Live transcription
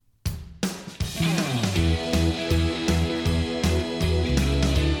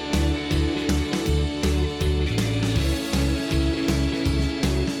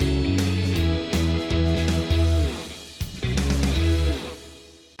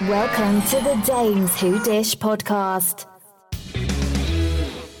Welcome to the Dames Who Dish podcast.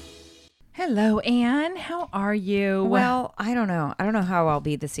 Hello, Anne. How are you? Well, I don't know. I don't know how I'll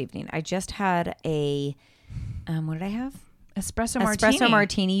be this evening. I just had a, what did I have? Espresso martini. Espresso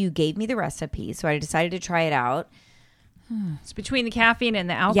martini. You gave me the recipe, so I decided to try it out. It's between the caffeine and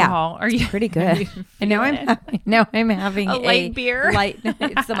the alcohol. Yeah, Are you pretty good? And now I'm having a light beer.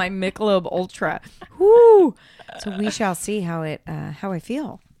 It's my Michelob Ultra. Woo! So we shall see how I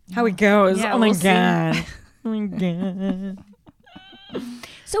feel, how it goes. Yeah, oh my we'll see. god! Oh my god!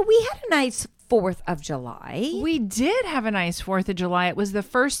 So we had a nice 4th of July. We did have a nice 4th of July. It was the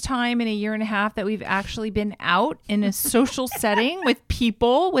first time in a year and a half that we've actually been out in a social setting with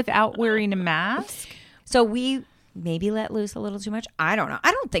people without wearing a mask. So we maybe let loose a little too much. I don't know.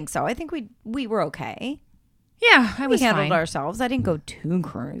 I don't think so. I think we were okay. Yeah, I We was handled fine. ourselves. I didn't go too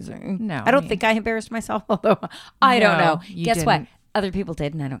crazy. No, I don't I mean- think I embarrassed myself, although I don't No, know. you Guess what? didn't. Other people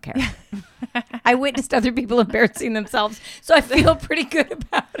did, and I don't care. I witnessed other people embarrassing themselves, so I feel pretty good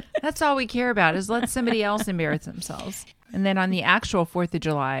about it. That's all we care about is let somebody else embarrass themselves. And then on the actual 4th of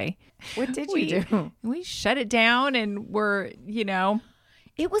July, What did we you do? We shut it down and we're,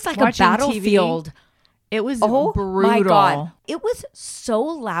 It was like watching a battlefield. it was Oh brutal. my god! It was so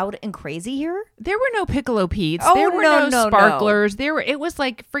loud and crazy here. There were no Piccolo Pete's. Oh, there were no, no no. sparklers. It was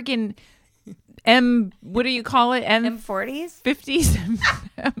like freaking what do you call it? M40s, M50s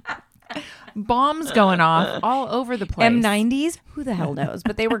bombs going off all over the place. M90s. Who the hell knows?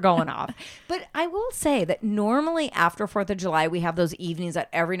 But they were going off. But I will say that normally after 4th of July, we have those evenings that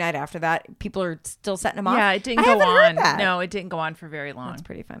every night after that, people are still setting them off. Yeah, it didn't I go haven't heard on. that. No, it didn't go on for very long. That's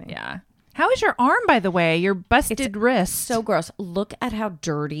pretty funny. Yeah. How is your arm, by the way? Your busted wrist. So gross. Look at how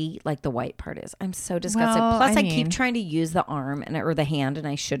dirty like the white part is. I'm so disgusted. Well, Plus, I I keep mean- trying to use the arm or the hand, and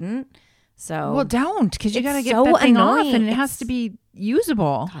I shouldn't. So Well, don't, because you It's got to get so that thing annoying. off, and it has to be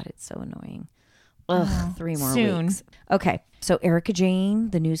usable. God, it's so annoying. Ugh, 3 more soon. weeks. Okay, so Erica Jane,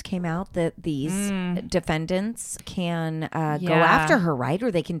 the news came out that these defendants can go Yeah. after her, right?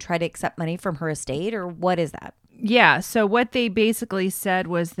 Or they can try to accept money from her estate, or what is that? Yeah. So what they basically said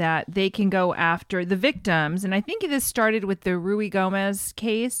was that they can go after the victims. And I think this started with the Rui Gomez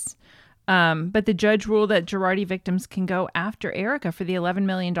case. But the judge ruled that Girardi victims can go after Erica for the $11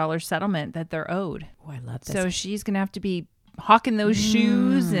 million settlement that they're owed. Oh, I love this. So she's going to have to be hawking those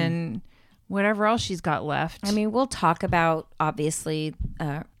shoes and whatever else she's got left. I mean, we'll talk about, obviously,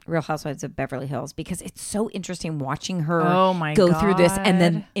 Real Housewives of Beverly Hills, because it's so interesting watching her Oh, my go through this and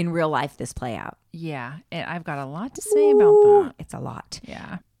then God. in real life this play out. yeah. And I've got a lot to say about that. It's a lot.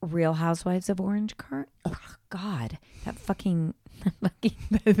 Yeah. Real Housewives of Orange County. Oh, God. That fucking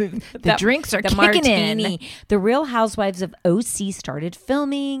The drinks are the kicking martini. in. The Real Housewives of OC started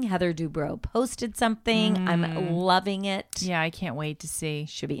filming. Heather Dubrow posted something. I'm loving it. Yeah, I can't wait to see.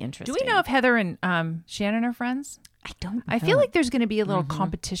 Should be interesting. Do we know if Heather and Shannon are friends? I don't know. I feel like there's going to be a little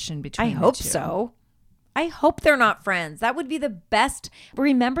competition between I the hope two. so. I hope they're not friends. That would be the best.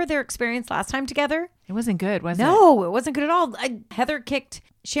 Remember their experience last time together? It wasn't good, was it? No, it wasn't good at all. Heather kicked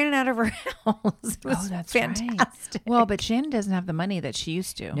Shannon out of her house. It was that's fantastic. Right. Well, but Shannon doesn't have the money that she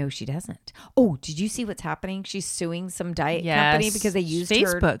used to. No, she doesn't. Oh, did you see what's happening? She's suing some diet company because they used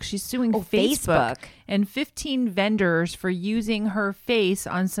Facebook. her. She's suing Oh, Facebook Facebook. and 15 vendors for using her face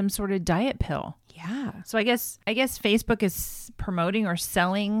on some sort of diet pill. Yeah. So I guess Facebook is promoting or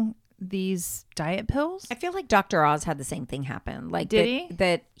selling these diet pills. I feel like Dr. Oz had the same thing happen. Like Did that, he?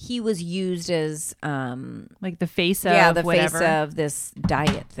 That he was used as Like the face of the whatever. face of this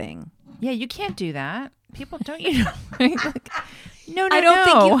diet thing. Yeah, you can't do that. People don't you know? Like, no.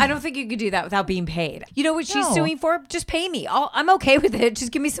 I don't think you could do that without being paid. You know what she's No. suing for? Just pay me. I'm okay with it.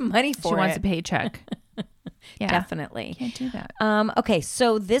 Just give me some money for She it. wants a paycheck. Yeah, Definitely. can't do that. Okay,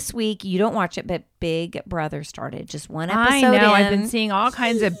 so this week you don't watch it, but Big Brother started. Just one episode. I know. In. I've been seeing all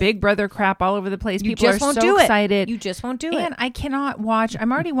kinds of Big Brother crap all over the place. You People just are won't so do excited. it. You just won't do And it. I cannot watch.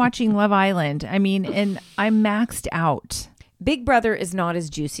 I'm already watching Love Island. I mean, and I'm maxed out. Big Brother is not as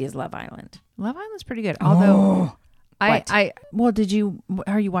juicy as Love Island. Love Island's pretty good. Although, What?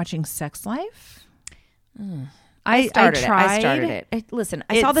 Are you watching Sex Life? I started tried. it. Listen,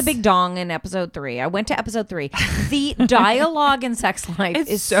 I saw the It's- big dong in episode 3. I went to episode 3. The dialogue in Sex Life It's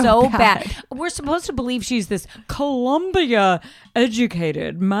is so so bad. bad. We're supposed to believe she's this Columbia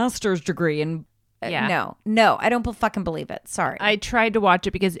educated master's degree in Yeah. No, I don't fucking believe it. Sorry. I tried to watch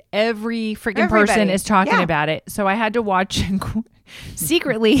it because every freaking Everybody. person is talking Yeah. about it. So I had to watch it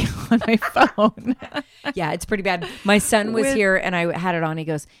secretly on my phone. Yeah, it's pretty bad. My son was here and I had it on. He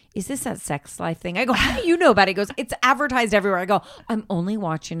goes, "Is this that sex life thing?" I go, "How do you know about it?" He goes, "It's advertised everywhere." I go, "I'm only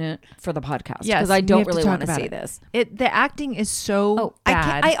watching it for the podcast Yes, because I we don't have to really talk want to about see it. this." The acting is so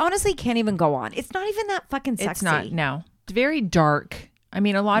bad. I honestly can't even go on. It's not even that fucking sexy. It's not. No, it's very dark. I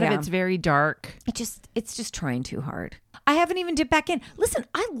mean, a lot of Yeah. it's very dark. It's just trying too hard. I haven't even dipped back in. Listen,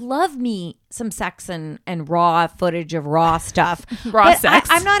 I love me some sex and raw footage of raw stuff. Raw But sex.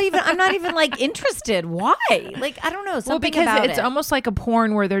 I'm not even like interested. Why? Like I don't know. Something Well, because about it's it. almost like a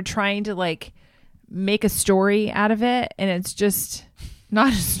porn where they're trying to like make a story out of it, and it's just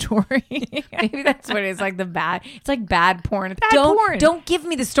not a story. Maybe that's what it is. Like it's like bad porn. Porn. Don't give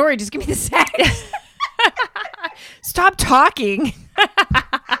me the story. Just give me the sex. Stop talking.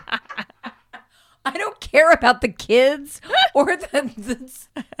 I don't care about the kids or the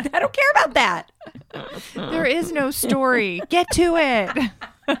I don't care about that. There is no story. Get to it.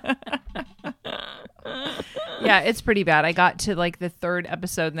 Yeah, it's pretty bad. I got to like the third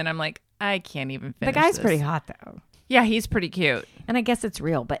episode and then I'm like, I can't even finish The guy's this. pretty hot though. Yeah, he's pretty cute. And I guess it's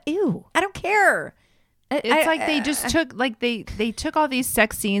real, but ew, I don't care. It's like they just took like they took all these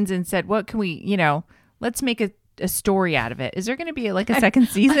sex scenes and said, what can we, let's make a story out of it. Is there going to be like a second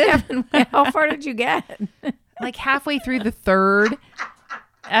season? How far did you get? Like halfway through the third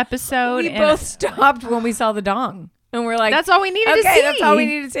episode. We and both stopped when we saw the dong. And we're like, that's all we needed to okay, see. that's all we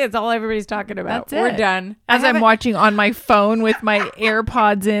needed to see. It's all everybody's talking about. That's We're it. done. As I'm watching on my phone with my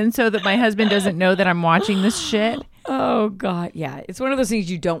AirPods in so that my husband doesn't know that I'm watching this shit. Oh God, yeah. It's one of those things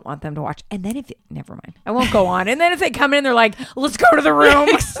you don't want them to watch. And then never mind. I won't go on. And then if they come in, they're like, let's go to the room.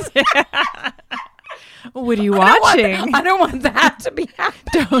 What are you watching? I don't want that to be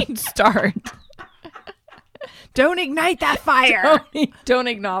happening. Don't start. Don't ignite that fire. Don't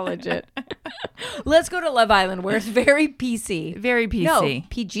acknowledge it. Let's go to Love Island where it's very PC. Very PC. No,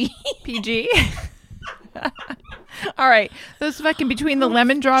 PG. PG. All right. Those fucking between the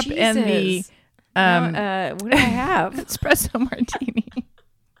lemon drop and the Jesus. What do I have? espresso martini.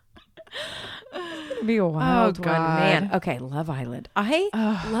 Be a wild one, God. man. Okay, Love Island. I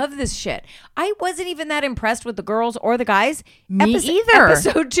love this shit. I wasn't even that impressed with the girls or the guys. Me either.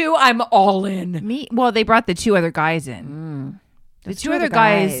 Episode 2, I'm all in. Well, they brought the two other guys in. The two other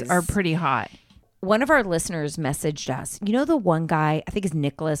guys are pretty hot. One of our listeners messaged us. You know the one guy, I think is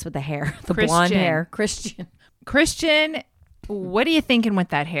Nicholas with the hair, the blonde hair, Christian. Christian, what are you thinking with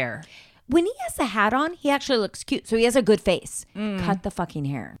that hair? When he has the hat on, he actually looks cute. So he has a good face. Cut the fucking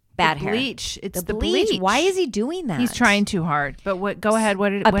hair. Bad hair. Bleach. It's the bleach. bleach. Why is he doing that? He's trying too hard. But go ahead.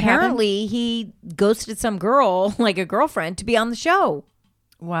 What happened? Apparently, he ghosted some girl, like a girlfriend, to be on the show.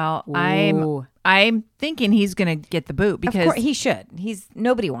 Well, Ooh. I'm thinking he's going to get the boot Of because course, he should.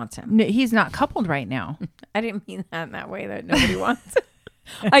 Nobody wants him. he's not coupled right now. I didn't mean that in that way that nobody wants.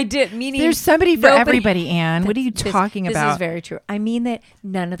 I did. Meaning There's somebody for nobody- everybody, Anne. What are you talking about? This is very true. I mean that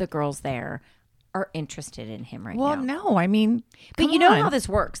none of the girls there are interested in him right Well, now. no. I mean, But come you know on. how this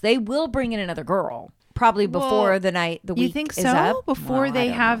works. They will bring in another girl probably before the night, the week You think is so? up. Before Well, I they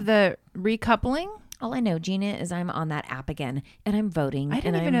don't have know. the recoupling? All I know, Gina, is I'm on that app again and I'm voting. I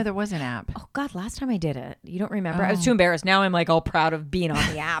didn't even know there was an app. Oh God, last time I did it. You don't remember? I was too embarrassed. Now I'm like all proud of being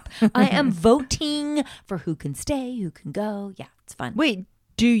on the app. I am voting for who can stay, who can go. Yeah, it's fun. Wait,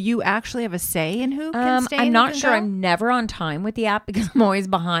 do you actually have a say in who can stay? I'm and not who can sure. go? I'm never on time with the app because I'm always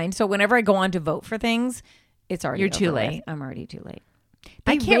behind. So whenever I go on to vote for things, it's already You're too over with. late. I'm already too late.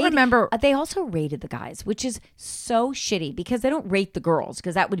 I can't remember. They also rated the guys, which is so shitty because they don't rate the girls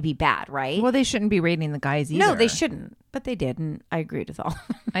because that would be bad, right? Well, they shouldn't be rating the guys either. no, they shouldn't. But they did, and I agreed with all.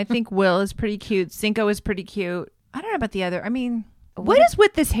 I think Will is pretty cute. Cinco is pretty cute. I don't know about the other. I mean, what is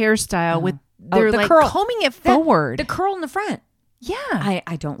with this hairstyle? With they're the like curl. combing it forward. The curl in the front. yeah,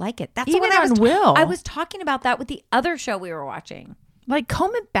 I don't like it. That's Even the one I was on Will. I was talking about that with the other show we were watching. like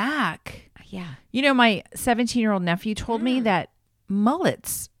comb it back. Yeah. You know, my 17-year-old nephew told me that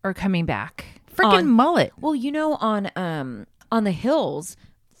mullets are coming back. Freaking On- mullet, Well, you know, on the Hills,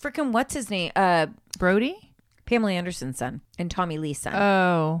 freaking what's his name? Brody. Pamela Anderson's son and Tommy Lee's son.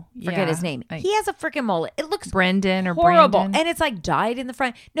 Oh, Forget yeah. his name. Like He has a freaking mullet. It looks Brendan or horrible, Brandon. and it's like dyed in the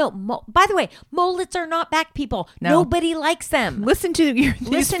front. No, by the way, mullets are not back people. No. Nobody likes them. Listen to these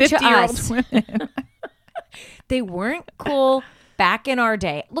Listen to 50-year-old us. women. They weren't cool back in our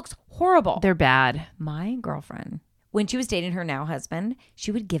day. It looks horrible. They're bad. My girlfriend, when she was dating her now husband,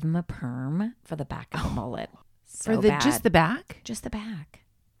 she would give him a perm for the back of the mullet. So For the bad. just the back. just the back.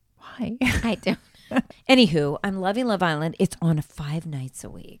 Why? I don't. Anywho, I'm loving Love Island. It's on 5 nights a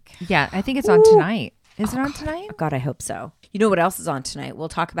week. Yeah, I think it's on tonight. Is it on tonight? God, I hope so. You know what else is on tonight? We'll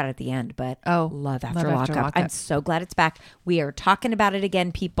talk about it at the end, but Love After Lockup. I'm so glad it's back. We are talking about it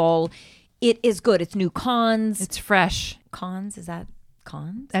again, people. It is good. It's new cons. It's fresh. Cons? Is that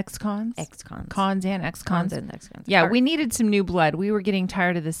cons? Ex-cons? Ex-cons. Cons and ex-cons. Cons and ex-cons. Yeah, we needed some new blood. We were getting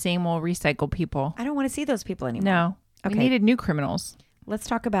tired of the same old recycled people. I don't want to see those people anymore. No. Okay. We needed new criminals. Let's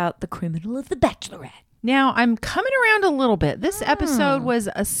talk about the criminal of The Bachelorette. Now, I'm coming around a little bit. This episode was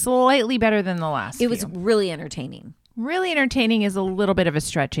a slightly better than the last It was really entertaining. Really entertaining is a little bit of a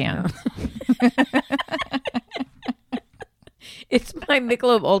stretch, Anne. It's my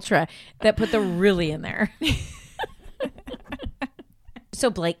Michelob Ultra that put the really in there. So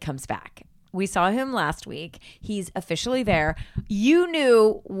Blake comes back. We saw him last week. He's officially there. You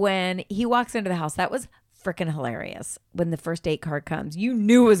knew when he walks into the house, that was freaking hilarious. When the first date card comes, you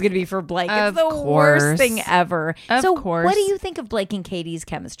knew it was going to be for Blake. It's the worst thing ever. Of course. What do you think of Blake and Katie's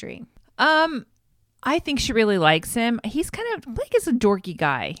chemistry? I think she really likes him. Blake is a dorky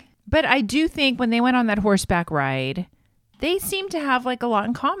guy. But I do think when they went on that horseback ride, they seem to have like a lot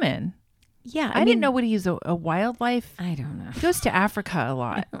in common. Yeah. I didn't know what he's a wildlife. I don't know. He goes to Africa a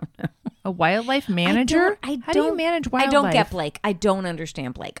lot. A wildlife manager? How do you manage wildlife? I don't get Blake. I don't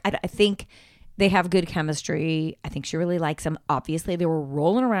understand Blake. I think they have good chemistry. I think she really likes him. Obviously, they were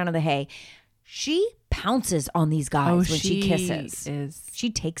rolling around in the hay. She pounces on these guys when she kisses. She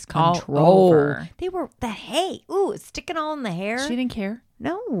takes control. All over. They were the hay. Ooh, it's sticking all in the hair. She didn't care.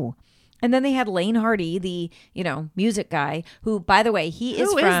 No. And then they had Lane Hardy, the, music guy, who, by the way, Who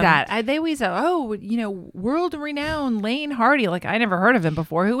is that? They always say, world-renowned Lane Hardy. Like, I never heard of him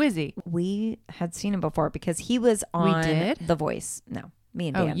before. Who is he? We had seen him before because he was on The Voice. No, me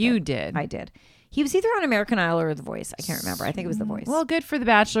and Dan. Oh, you did. I did. He was either on American Idol or The Voice. I can't remember. I think it was The Voice. Well, good for The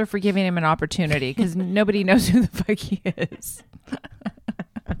Bachelor for giving him an opportunity because nobody knows who the fuck he is.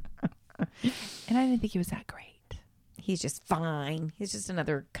 And I didn't think he was that great. He's just fine. He's just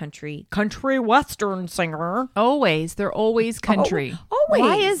another country western singer. Always. They're always country. Always.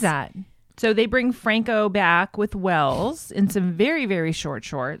 Why is that? So they bring Franco back with Wells in some very, very short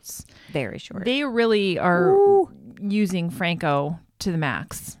shorts. Very short. They really are using Franco to the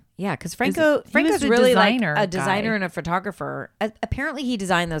max. Yeah, because Franco's really like a designer guy. and a photographer. Apparently, he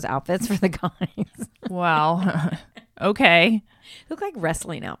designed those outfits for the guys. Well, okay. Look like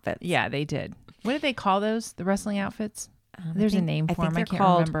wrestling outfits. Yeah, they did. What did they call those? The wrestling outfits? There's a name for them. I can't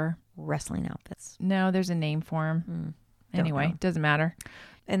remember. Wrestling outfits. No, there's a name for them. Anyway, doesn't matter.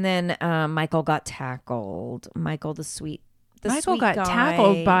 And then Michael got tackled. Michael, the sweet got guy.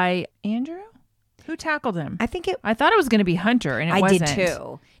 tackled by Andrew? Who tackled him? I thought it was going to be Hunter, and it wasn't. I did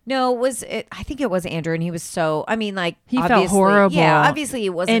too. No, I think it was Andrew, and he was so. I mean, like he felt horrible. Yeah, obviously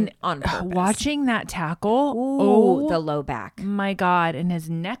it wasn't on purpose. Watching that tackle, the low back. My God, and his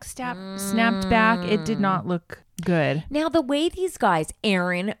neck snapped back. It did not look good. Now the way these guys,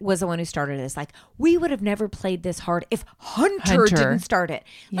 Aaron was the one who started this. Like, we would have never played this hard if Hunter didn't start it.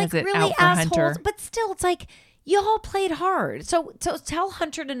 Like, really assholes, Hunter. But still, it's like. Y'all played hard. So tell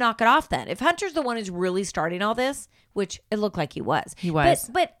Hunter to knock it off then. If Hunter's the one who's really starting all this, which it looked like he was. He was.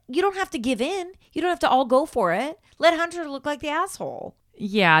 But you don't have to give in. You don't have to all go for it. Let Hunter look like the asshole.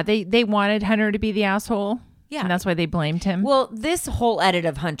 Yeah, they wanted Hunter to be the asshole. Yeah. And that's why they blamed him. Well, this whole edit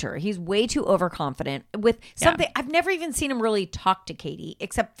of Hunter, he's way too overconfident with something. Yeah. I've never even seen him really talk to Katie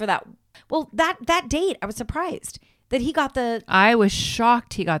except for that. Well, that date, I was surprised. That he got I was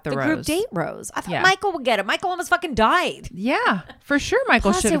shocked he got the rose. Group date rose. I thought Michael would get it. Michael almost fucking died. Yeah, for sure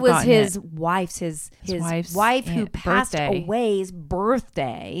Michael should have gotten it. Plus it was his wife's wife who passed away's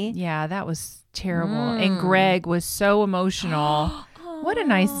birthday. Yeah, that was terrible. And Greg was so emotional. What a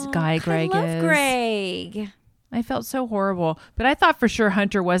nice guy Greg is. I love Greg. I felt so horrible, but I thought for sure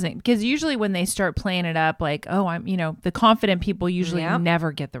Hunter wasn't, because usually when they start playing it up like, oh, I'm, the confident people usually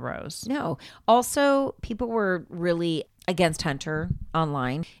never get the rose. No. Also, people were really against Hunter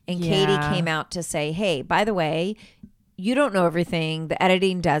online, and Katie came out to say, hey, by the way, you don't know everything. The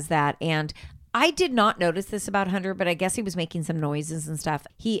editing does that. And I did not notice this about Hunter, but I guess he was making some noises and stuff.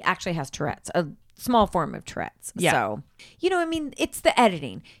 He actually has Tourette's, a small form of Tourette's. Yeah. So, it's the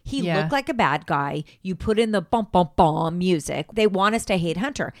editing. He looked like a bad guy. You put in the bum, bum, bum music. They want us to hate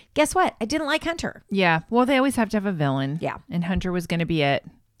Hunter. Guess what? I didn't like Hunter. Yeah. Well, they always have to have a villain. Yeah. And Hunter was going to be it.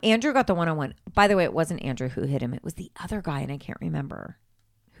 Andrew got the one-on-one. By the way, it wasn't Andrew who hit him. It was the other guy, and I can't remember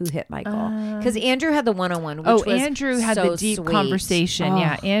who hit Michael. Because Andrew had the one-on-one, which was Andrew had so the deep sweet. conversation.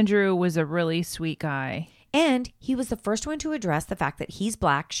 Yeah. Andrew was a really sweet guy. And he was the first one to address the fact that he's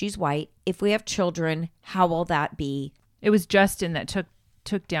black, she's white. If we have children, how will that be? It was Justin that took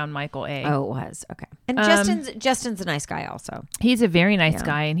took down Michael A. Oh, it was. Okay. And Justin's a nice guy also. He's a very nice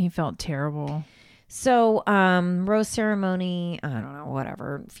guy, and he felt terrible. So, rose ceremony, I don't know,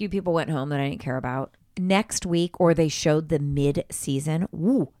 whatever. A few people went home that I didn't care about. Next week, or they showed the mid-season.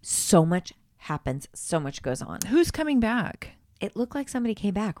 Ooh, so much happens. So much goes on. Who's coming back? It looked like somebody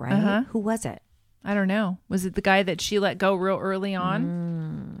came back, right? Who was it? I don't know. Was it the guy that she let go real early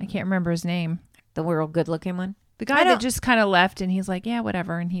on? I can't remember his name. The real good-looking one? The guy that just kind of left, and he's like, yeah,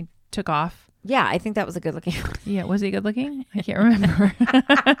 whatever, and he took off. Yeah, I think that was a good-looking one. Yeah, was he good-looking? I can't remember.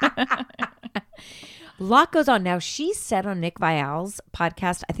 A lot goes on. Now, she said on Nick Vial's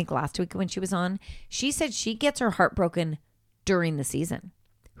podcast, I think last week when she was on, she said she gets her heart broken during the season.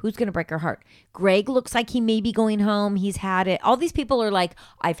 Who's going to break her heart? Greg looks like he may be going home. He's had it. All these people are like,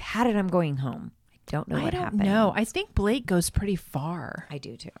 I've had it. I'm going home. I don't know what happened. No, I think Blake goes pretty far. I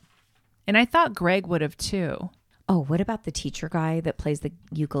do too. And I thought Greg would have too. Oh, what about the teacher guy that plays the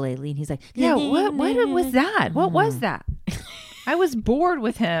ukulele? And he's like, yeah, what was that? What was that? I was bored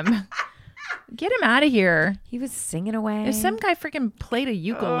with him. Get him out of here. He was singing away. If some guy freaking played a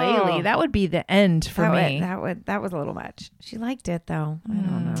ukulele, that would be the end for me. That was a little much. She liked it though. I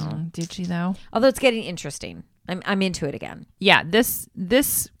don't know. Did she though? Although it's getting interesting. I'm into it again. Yeah,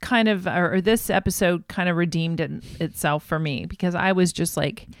 this kind of or this episode kind of redeemed itself for me because I was just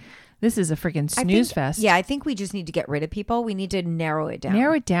like, this is a freaking snooze fest. Yeah, I think we just need to get rid of people. We need to narrow it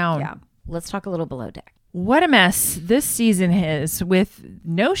down. Yeah. Let's talk a little below deck. What a mess this season is with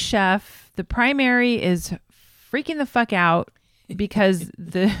no chef. The primary is freaking the fuck out because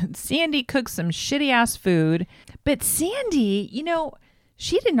Sandy cooks some shitty ass food. But Sandy,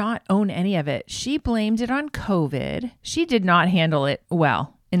 she did not own any of it. She blamed it on COVID. She did not handle it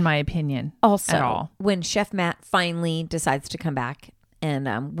well, in my opinion. Also, at all. When Chef Matt finally decides to come back,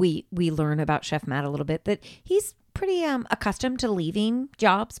 and we learn about Chef Matt a little bit, that he's pretty accustomed to leaving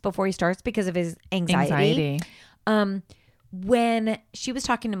jobs before he starts because of his anxiety. When she was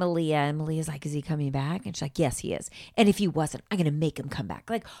talking to Malia, and Malia's like, is he coming back? And she's like, yes, he is. And if he wasn't, I'm going to make him come back.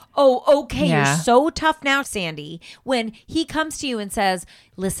 Like, oh, okay, You're so tough now, Sandy. When he comes to you and says,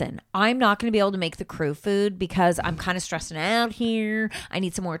 listen, I'm not going to be able to make the crew food because I'm kind of stressing out here. I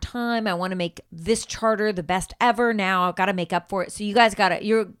need some more time. I want to make this charter the best ever. Now I've got to make up for it. So you guys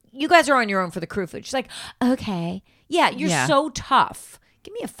are on your own for the crew food. She's like, okay. Yeah, you're so tough.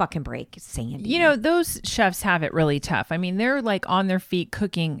 Give me a fucking break, Sandy. Those chefs have it really tough. I mean, they're like on their feet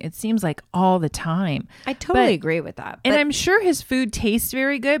cooking, it seems like all the time. I totally agree with that. And I'm sure his food tastes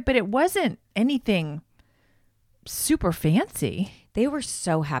very good, but it wasn't anything super fancy. They were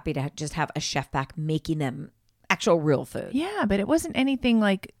so happy to just have a chef back making them actual real food. Yeah, but it wasn't anything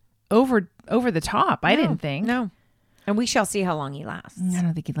like over the top, I didn't think. No. And we shall see how long he lasts. I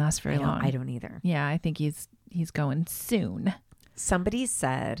don't think he'd last very long. I don't either. Yeah, I think he's going soon. Somebody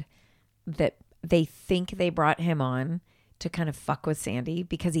said that they think they brought him on to kind of fuck with Sandy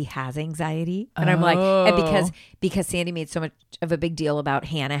because he has anxiety. And I'm like, and because Sandy made so much of a big deal about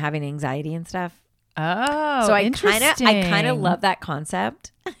Hannah having anxiety and stuff. Oh, so I kind of love that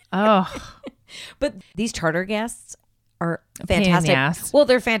concept. Oh, but these charter guests are fantastic. Well,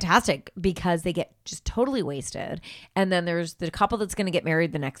 they're fantastic because they get just totally wasted. And then there's the couple that's going to get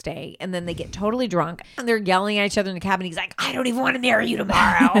married the next day. And then they get totally drunk and they're yelling at each other in the cabin. He's like, I don't even want to marry you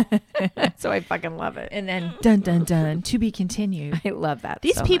tomorrow. So I fucking love it. And then dun, dun, dun, to be continued. I love that.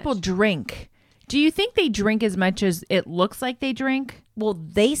 These people drink. Do you think they drink as much as it looks like they drink? Well,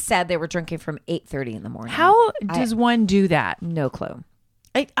 they said they were drinking from 8:30 in the morning. How does one do that? No clue.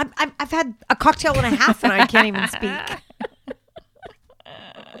 I've had a cocktail and a half and I can't even speak.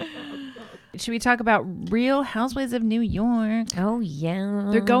 Should we talk about Real Housewives of New York? Oh, yeah.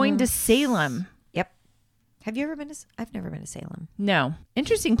 They're going to Salem. Yep. Have you ever been to... I've never been to Salem. No.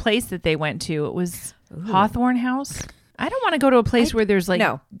 Interesting place that they went to. It was Hawthorne House. I don't want to go to a place where there's like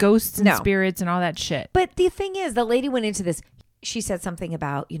ghosts and spirits and all that shit. But the thing is, the lady went into this... She said something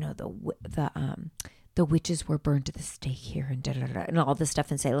about, the witches were burned to the stake here and and all this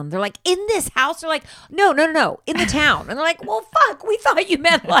stuff in Salem. They're like, in this house? They're like, no, in the town. And they're like, well, fuck, we thought you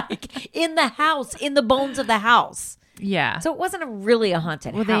meant like in the house, in the bones of the house. Yeah. So it wasn't really a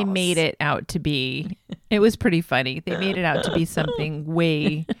haunted house. Well, they made it out to be, it was pretty funny. They made it out to be something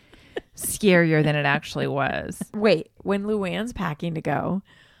way scarier than it actually was. Wait, when Luann's packing to go,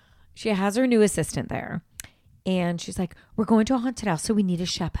 she has her new assistant there. And she's like, we're going to a haunted house, so we need a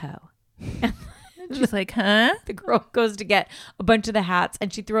chapeau. She's like, huh? The girl goes to get a bunch of the hats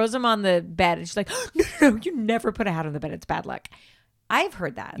and she throws them on the bed. And she's like, no, you never put a hat on the bed. It's bad luck. I've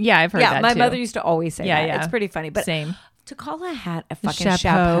heard that. Yeah, I've heard that too. My mother used to always say that. Yeah. It's pretty funny. But same. To call a hat a fucking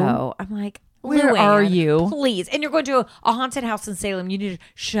chapeau, I'm like, Where are you? Please. And you're going to a haunted house in Salem. You need a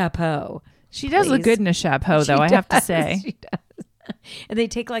chapeau. She does look good in a chapeau, though, I have to say. She does. And they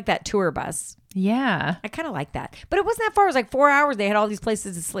take like that tour bus. Yeah. I kind of like that. But it wasn't that far. It was like 4 hours. They had all these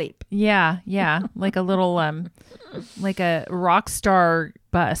places to sleep. Yeah. Like a little, like a rock star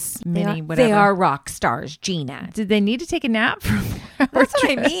bus, mini, whatever. They are rock stars, Gina. Did they need to take a nap? That's what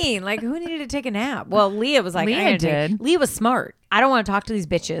I mean. Like, who needed to take a nap? Well, Leah was like, Leah did. Leah was smart. I don't want to talk to these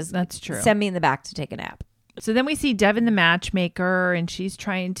bitches. That's true. Send me in the back to take a nap. So then we see Devin the matchmaker, and she's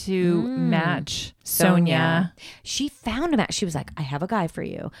trying to match Sonia. She found a match. She was like, I have a guy for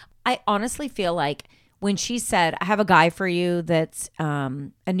you. I honestly feel like when she said, I have a guy for you that's a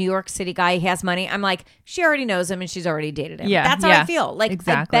New York City guy, he has money, I'm like, she already knows him and she's already dated him. Yeah, that's how I feel. Like,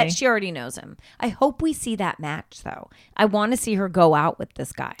 exactly. I bet she already knows him. I hope we see that match, though. I want to see her go out with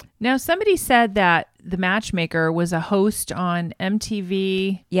this guy. Now, somebody said that the matchmaker was a host on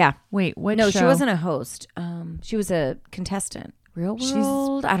MTV. Yeah. Wait, what No, show? she wasn't a host. She was a contestant. Real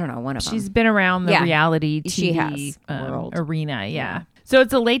World? I don't know, one of them. She's been around the reality TV She has. arena, yeah. So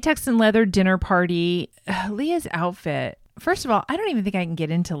it's a latex and leather dinner party. Leah's outfit. First of all, I don't even think I can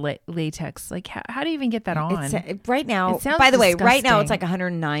get into latex. Like, how do you even get that on? It's, right now, It sounds by the way, right now disgusting. it's like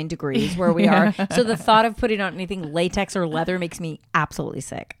 109 degrees where we are. So the thought of putting on anything latex or leather makes me absolutely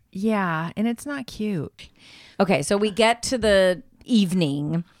sick. Yeah, and it's not cute. Okay, so we get to the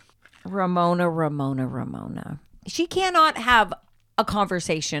evening. Ramona. She cannot have a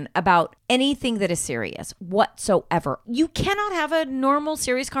conversation about anything that is serious whatsoever. You cannot have a normal,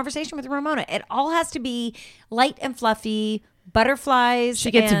 serious conversation with Ramona. It all has to be light and fluffy, butterflies. She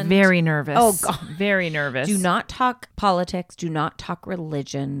gets very nervous. Oh, God. Very nervous. Do not talk politics. Do not talk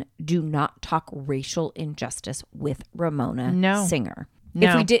religion. Do not talk racial injustice with Ramona Singer.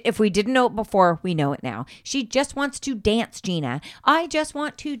 No. If we didn't know it before, we know it now. She just wants to dance, Gina. I just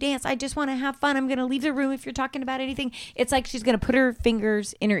want to dance. I just want to have fun. I'm going to leave the room if you're talking about anything. It's like she's going to put her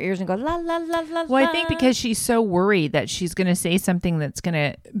fingers in her ears and go la la la la. Well, I think because she's so worried that she's going to say something that's going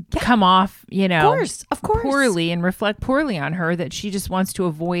to come off, of course, poorly and reflect poorly on her, that she just wants to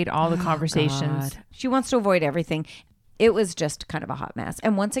avoid all the conversations. God. She wants to avoid everything. It was just kind of a hot mess.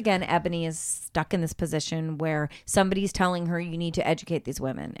 And once again, Ebony is stuck in this position where somebody's telling her you need to educate these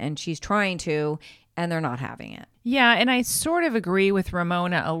women. And she's trying to, and they're not having it. Yeah, and I sort of agree with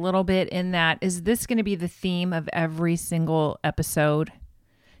Ramona a little bit in that, is this going to be the theme of every single episode?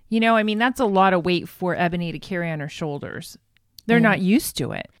 I mean, that's a lot of weight for Ebony to carry on her shoulders. They're not used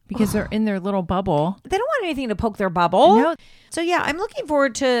to it because they're in their little bubble. They don't want anything to poke their bubble. No. So yeah, I'm looking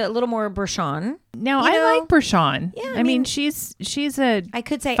forward to a little more Bershawn. No, I like Bershawn. Yeah, I mean, she's a I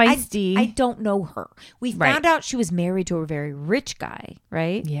could say feisty. I don't know her. We found out she was married to a very rich guy,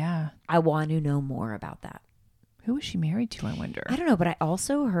 right? Yeah. I want to know more about that. Who was she married to, I wonder? I don't know, but I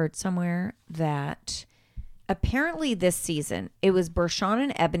also heard somewhere that apparently this season it was Bershawn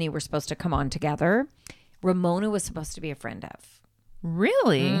and Ebony were supposed to come on together. Ramona was supposed to be a friend of.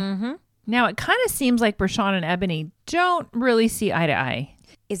 Really? Mm-hmm. Now, it kind of seems like Bershawn and Ebony don't really see eye to eye.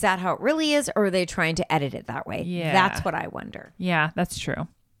 Is that how it really is, or are they trying to edit it that way? Yeah. That's what I wonder. Yeah, that's true.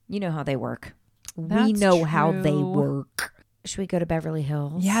 You know how they work. We That's know how true. they work. Should we go to Beverly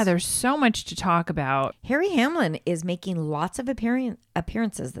Hills? Yeah, there's so much to talk about. Harry Hamlin is making lots of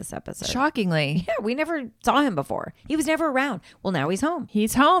appearances this episode. Shockingly. Yeah, we never saw him before. He was never around. Well, now he's home.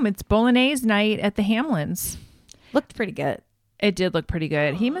 He's home. It's Bolognese night at the Hamlins. Looked pretty good. It did look pretty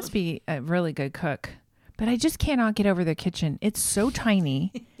good. He must be a really good cook. But I just cannot get over their kitchen. It's so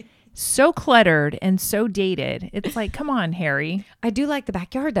tiny, so cluttered, and so dated. It's like, come on, Harry. I do like the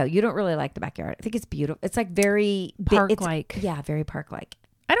backyard, though. You don't really like the backyard. I think it's beautiful. It's like very Park-like. Yeah, very park-like.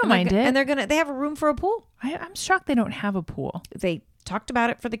 I don't mind it. And they have a room for a pool. I'm shocked they don't have a pool. They talked about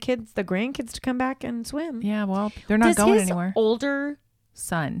it for the grandkids to come back and swim. Yeah, well, they're not going anywhere. Older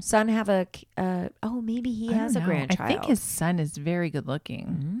son have a maybe he has a grandchild. I think his son is very good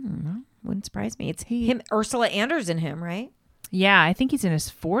looking. Wouldn't surprise me. It's him, Ursula Anders in him, right? Yeah, I think he's in his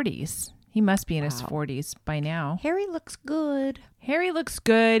 40s. He must be in his 40s by now. Harry looks good. Harry looks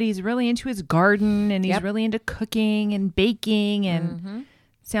good. He's really into his garden, and he's really into cooking and baking, and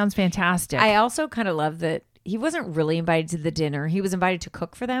sounds fantastic. I also kind of love that he wasn't really invited to the dinner. He was invited to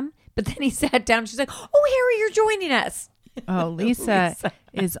cook for them, but then he sat down. She's like, "Oh, Harry, you're joining us." Oh, Lisa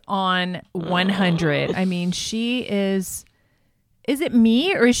is on 100. I mean, she is it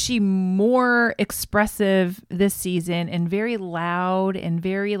me, or is she more expressive this season and very loud and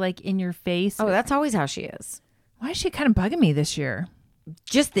very like in your face? Oh, that's always how she is. Why is she kind of bugging me this year?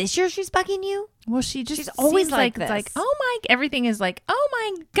 Just this year she's bugging you? Well, she's always seems like it's this. like, oh my, everything is like, oh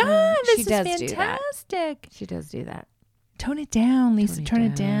my God, this is fantastic. She does do that. Tone it down, Lisa. Tone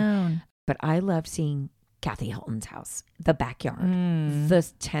it down. But I loved seeing Kathy Hilton's house, the backyard, the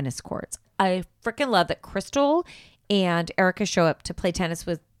tennis courts. I freaking love that Crystal and Erica show up to play tennis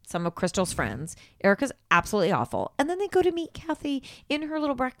with some of Crystal's friends. Erica's absolutely awful. And then they go to meet Kathy in her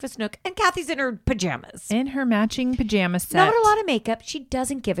little breakfast nook, and Kathy's in her pajamas. In her matching pajama set. Not a lot of makeup. She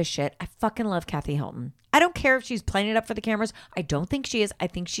doesn't give a shit. I fucking love Kathy Hilton. I don't care if she's playing it up for the cameras. I don't think she is. I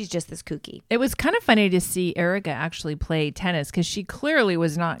think she's just this kooky. It was kind of funny to see Erica actually play tennis because she clearly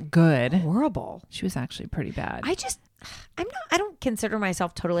was not good. Horrible. She was actually pretty bad. I don't consider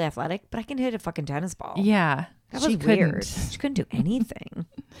myself totally athletic, but I can hit a fucking tennis ball. Yeah. That was weird. She couldn't do anything.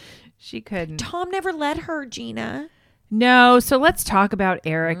 She couldn't. Tom never let her, Gina. No, so let's talk about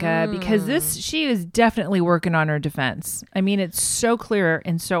Erica because she is definitely working on her defense. I mean, it's so clear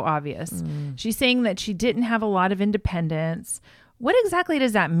and so obvious. She's saying that she didn't have a lot of independence. What exactly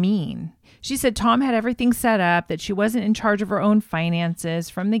does that mean? She said Tom had everything set up, that she wasn't in charge of her own finances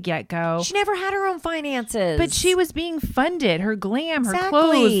from the get-go. She never had her own finances. But she was being funded. Her glam, her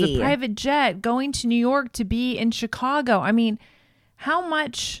clothes, the private jet, going to New York to be in Chicago. I mean, how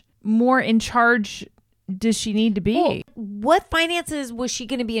much more in charge does she need to be? Well, what finances was she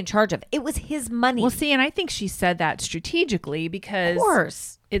going to be in charge of? It was his money. Well, see, and I think she said that strategically because of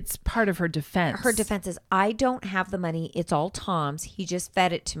course. It's part of her defense. Her defense is, I don't have the money. It's all Tom's. He just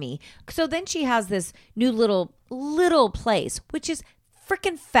fed it to me. So then she has this new little place, which is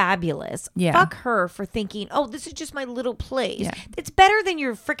freaking fabulous. Yeah. Fuck her for thinking, oh, this is just my little place. Yeah. It's better than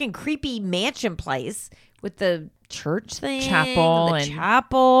your freaking creepy mansion place with the church thing. Chapel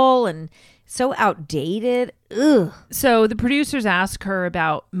and so outdated. Ugh. So the producers ask her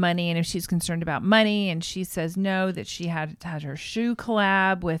about money and if she's concerned about money. And she says no, that she had her shoe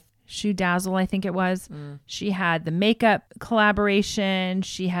collab with Shoe Dazzle, I think it was. She had the makeup collaboration.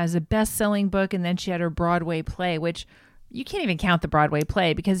 She has a best-selling book. And then she had her Broadway play, which you can't even count the Broadway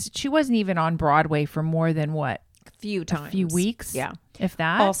play because she wasn't even on Broadway for more than what? A few weeks. Yeah. If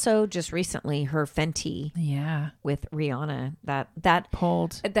that. Also, just recently, her Fenty. Yeah. With Rihanna. That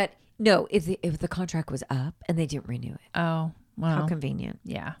pulled. No, if the contract was up and they didn't renew it. Oh, wow. How convenient.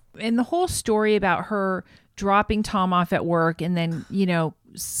 Yeah. And the whole story about her dropping Tom off at work and then,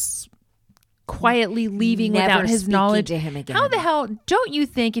 quietly leaving without his knowledge. To him again. How the hell don't you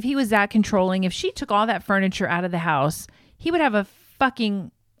think if he was that controlling, if she took all that furniture out of the house, he would have a fucking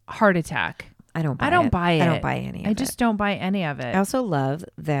heart attack? I don't buy it. I don't buy any of it. I just don't buy any of it. I also love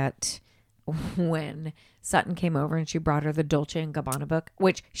that when Sutton came over and she brought her the Dolce & Gabbana book,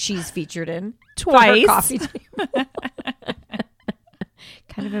 which she's featured in twice. Coffee table.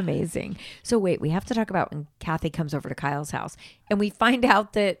 Kind of amazing. So wait, we have to talk about when Kathy comes over to Kyle's house and we find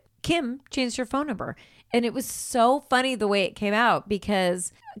out that Kim changed her phone number. And it was so funny the way it came out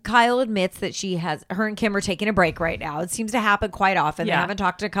because Kyle admits that her and Kim are taking a break right now. It seems to happen quite often. Yeah. They haven't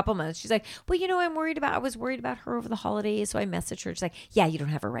talked in a couple months. She's like, well, I was worried about her over the holidays. So I messaged her. She's like, yeah, you don't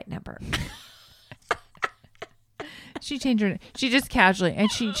have her right number. She just casually, and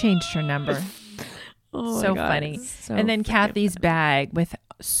she changed her number. Oh so God, funny. So and then Kathy's bag with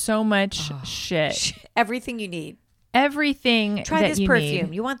so much shit. Everything you need. Everything. Try that this you perfume.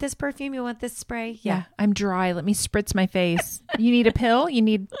 need. You want this perfume? You want this spray? Yeah. I'm dry. Let me spritz my face. You need a pill? You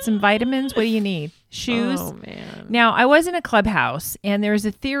need some vitamins? What do you need? Shoes? Oh, man. Now, I was in a clubhouse and there's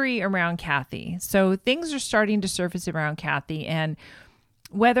a theory around Kathy. So things are starting to surface around Kathy and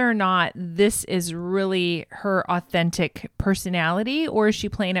whether or not this is really her authentic personality or is she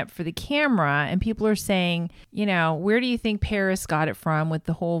playing up for the camera. And people are saying, where do you think Paris got it from with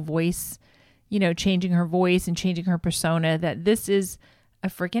the whole voice, changing her voice and changing her persona, that this is a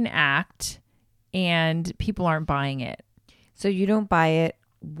freaking act and people aren't buying it. So you don't buy it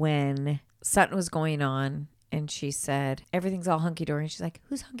when Sutton was going on and she said, everything's all hunky-dory. And she's like,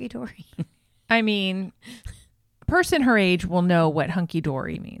 who's hunky-dory? I mean, a person her age will know what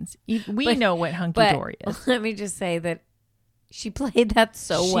hunky-dory means. We know what hunky-dory is. Let me just say that she played that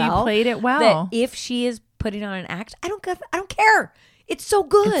so well. She played it well. That if she is putting on an act, I don't care. It's so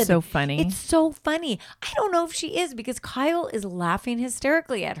good. It's so funny. It's so funny. I don't know if she is because Kyle is laughing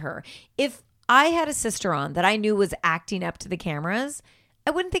hysterically at her. If I had a sister on that I knew was acting up to the cameras,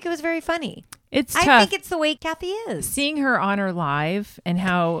 I wouldn't think it was very funny. It's tough. I think it's the way Kathy is. Seeing her on her live and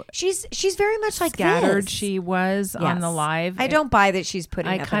how she's very much like scattered this. she was on the live. I don't buy that she's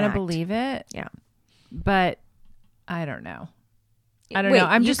putting up an kind of act. believe it. Yeah. But I don't know. I don't know.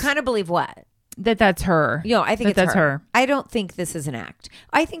 I'm just kind of believe what? That's her. I think that's her. I don't think this is an act.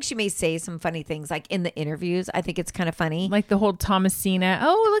 I think she may say some funny things like in the interviews. I think it's kind of funny. Like the whole Thomasina.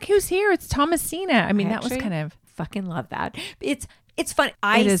 Oh, look who's here. It's Thomasina. I mean, that was kind of fucking love that. It's It's funny.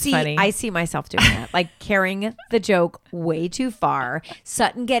 funny. I see myself doing that, like carrying the joke way too far.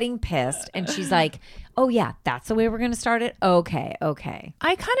 Sutton getting pissed, and she's like, "Oh yeah, that's the way we're going to start it." Okay.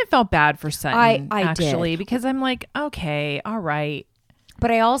 I kind of felt bad for Sutton, I actually, did. because I'm like, okay, all right.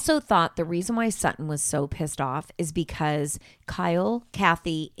 But I also thought the reason why Sutton was so pissed off is because Kyle,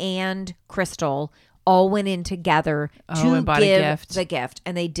 Kathy, and Crystal all went in together to and bought a give gift. the gift,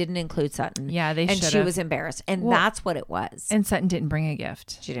 and they didn't include Sutton. Yeah, they and she should've. was embarrassed, and that's what it was. And Sutton didn't bring a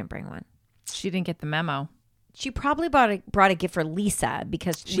gift. She didn't bring one. She didn't get the memo. She probably brought a gift for Lisa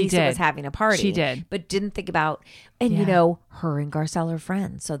because She Lisa did. was having a party. She did. But didn't think about, and her and Garcelle are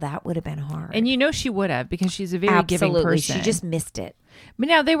friends, so that would have been hard. And she would have, because she's a very giving person. She just missed it. But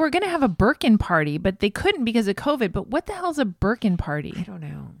now they were going to have a Birkin party, but they couldn't because of COVID. But what the hell's a Birkin party? I don't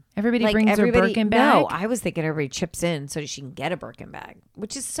know. Everybody brings their Birkin bag? No, I was thinking everybody chips in so she can get a Birkin bag,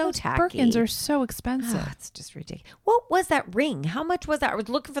 which is so tacky. Birkins are so expensive. It's just ridiculous. What was that ring? How much was that? I was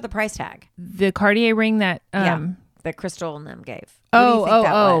looking for the price tag. The Cartier ring that That Crystal and them gave. What do you think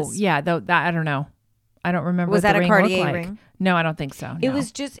that was? yeah, that I don't know. I don't remember. Was what that the a ring looked Cartier like. ring? No, I don't think so. It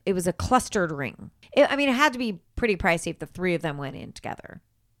no. was a clustered ring. It had to be pretty pricey if the three of them went in together.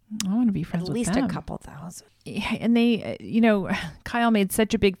 I want to be friends At with least them. a couple thousand. Yeah, and they, Kyle made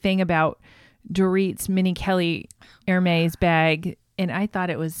such a big thing about Dorit's Minnie Kelly Hermes bag, and I thought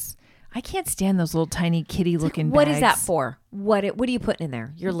it was. I can't stand those little tiny kitty looking bags. What is that for? What are you putting in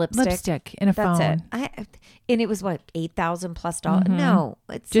there? Your lipstick? Lipstick and a That's phone. it. And it was what, $8,000 plus dollars? No,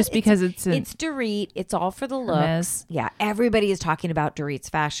 Because it's Dorit. It's all for the looks. Hermes. Yeah, everybody is talking about Dorit's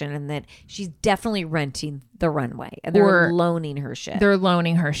fashion and that she's definitely renting the runway and they're loaning her shit. They're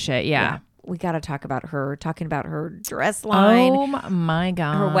loaning her shit. Yeah. We got to talk about her, talking about her dress line. Oh my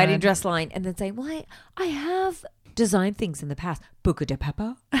God. Her wedding dress line, and then saying, "Why I have designed things in the past." Buca de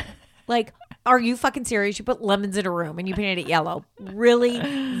Pepa. Like, are you fucking serious? You put lemons in a room and you painted it yellow. Really?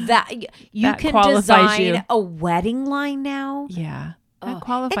 That can qualifies design you. a wedding line now? Yeah. That And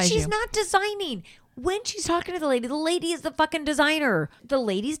qualifies she's you. not designing. When she's talking to the lady is the fucking designer. The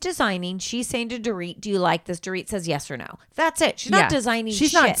lady's designing. She's saying to Dorit, "Do you like this?" Dorit says yes or no. That's it. She's not designing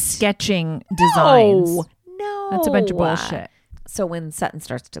She's shit. not sketching designs. No. That's a bunch of bullshit. So when Sutton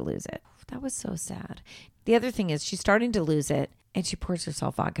starts to lose it, that was so sad. The other thing is she's starting to lose it and she pours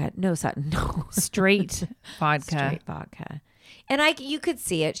herself vodka. No, Sutton, no. Straight vodka. Straight vodka. And you could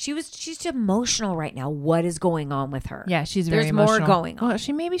see it. She's emotional right now. What is going on with her? Yeah, she's very There's emotional. more going on.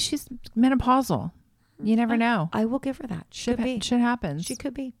 Well, maybe she's menopausal. You never know. I will give her that. Shit happens. She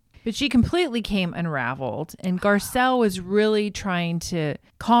could be. But she completely came unraveled. And Garcelle was really trying to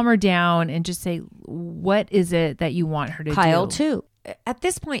calm her down and just say, what is it that you want her to do? Kyle, too. At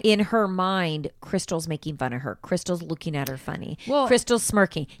this point in her mind, Crystal's making fun of her. Crystal's looking at her funny. Well- Crystal's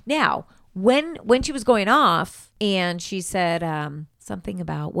smirking. Now, when she was going off and she said something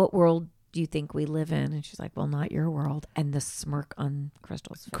about what world do you think we live in? And she's like, well, not your world. And the smirk on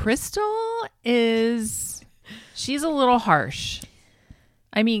Crystal's face. Crystal she's a little harsh.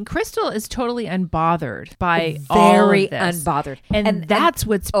 I mean, Crystal is totally unbothered by all Very of this. unbothered. And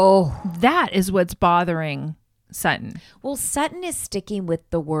that is what's bothering Sutton. Well, Sutton is sticking with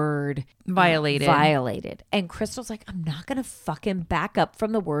the word Violated. And Crystal's like, I'm not going to fucking back up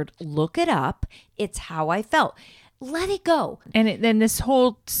from the word. Look it up. It's how I felt. Let it go. And then this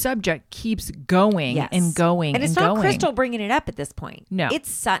whole subject keeps going and going. And it's not Crystal bringing it up at this point. No. It's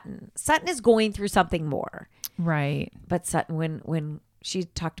Sutton. Sutton is going through something more. Right. But Sutton, when she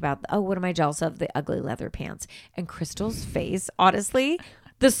talked about, what am I jealous of? The ugly leather pants. And Crystal's face, honestly,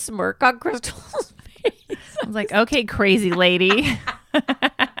 the smirk on Crystal's face. I was like, okay, crazy lady.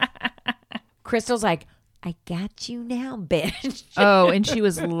 Crystal's like, I got you now, bitch. Oh, and she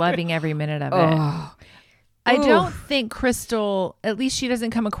was loving every minute of it. I don't think Crystal, at least she doesn't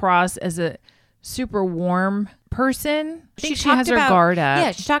come across as a super warm person. I think she has her guard up.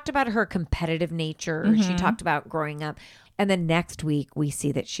 Yeah, she talked about her competitive nature. Mm-hmm. She talked about growing up. And then next week we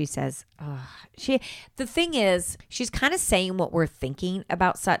see that she says, the thing is, she's kind of saying what we're thinking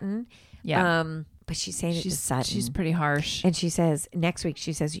about Sutton. Yeah. But she's saying it to Sutton. She's pretty harsh. And she says, next week,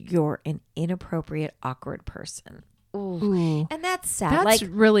 she says, you're an inappropriate, awkward person. Ooh. And that's sad. That's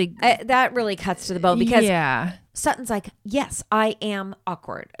really... that really cuts to the bone because yeah. Sutton's like, yes, I am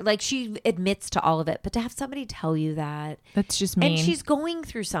awkward. Like, she admits to all of it. But to have somebody tell you that... That's just mean. And she's going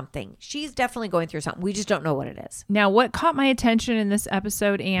through something. She's definitely going through something. We just don't know what it is. Now, what caught my attention in this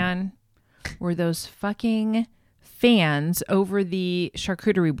episode, Anne, were those fucking fans over the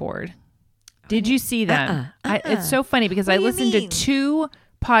charcuterie board. Did you see them? It's so funny because I listened to 2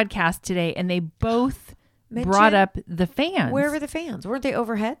 podcasts today and they both brought up the fans. Where were the fans? Weren't they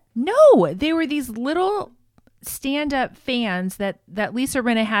overhead? No, they were these little stand-up fans that Lisa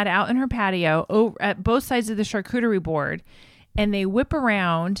Rinna had out in her patio at both sides of the charcuterie board, and they whip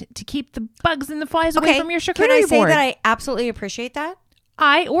around to keep the bugs and the flies away from your charcuterie board. Can I say that I absolutely appreciate that?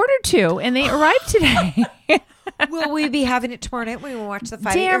 I ordered 2, and they arrived today. Will we be having it tomorrow night when we watch the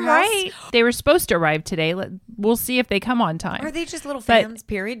fight at your Damn house? right. They were supposed to arrive today. We'll see if they come on time. Are they just little fans,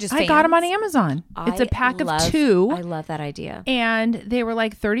 period? Just I got them on Amazon. It's a pack of 2. I love that idea. And they were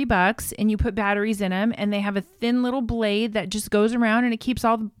like $30, and you put batteries in them, and they have a thin little blade that just goes around, and it keeps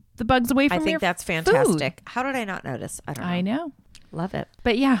all the bugs away from your I think that's fantastic. food. How did I not notice? I don't know. I know. Love it.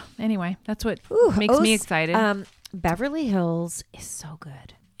 But yeah, anyway, that's what makes me excited. Beverly Hills is so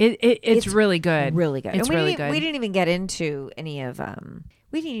good. It's really good. Really good. It's really good. We didn't even get into any of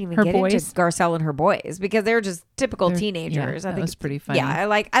we didn't even Her get boys? into Garcelle and her boys because they're just typical teenagers. Yeah, I that think was pretty funny. Yeah,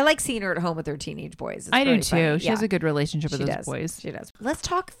 I like seeing her at home with her teenage boys. It's I do really too. funny. She has a good relationship with She those does. boys. She does. Let's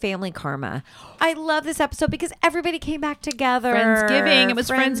talk family karma. I love this episode because everybody came back together. Friendsgiving. It was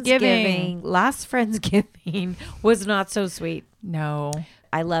Friendsgiving. Last Friendsgiving was not so sweet. No.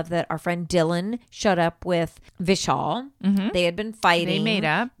 I love that our friend Dylan showed up with Vishal. They had been fighting. They made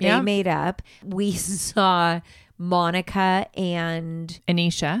up. They Yeah. made up. We saw Monica and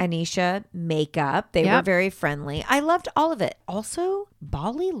Anisha make up. They were Yep. very friendly. I loved all of it. Also,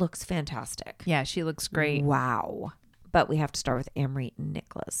 Bali looks fantastic. Yeah, she looks great. Wow. But we have to start with Amrit and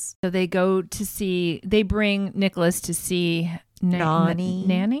Nicholas. So they bring Nicholas to see Nani.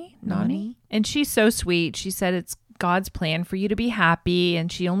 Nani. And she's so sweet. She said it's God's plan for you to be happy,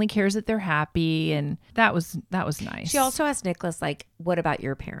 and she only cares that they're happy, and that was nice. She also asked Nicholas, like, what about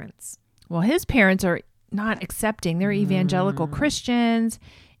your parents? Well, his parents are not accepting. They're evangelical Christians,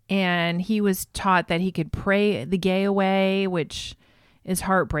 and he was taught that he could pray the gay away, which is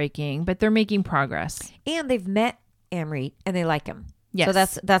heartbreaking, but they're making progress. And they've met Amrit and they like him. Yes.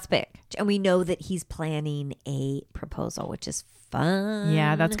 So that's big. And we know that he's planning a proposal, which is fun.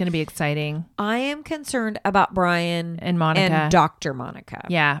 Yeah, that's going to be exciting. I am concerned about Brian And Monica. and Dr. Monica.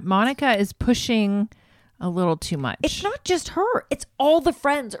 Yeah, Monica is pushing a little too much. It's not just her. It's all the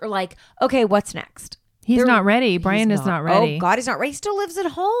friends are like, okay, what's next? He's not ready. Brian is not ready. Oh, God, he's not ready. He still lives at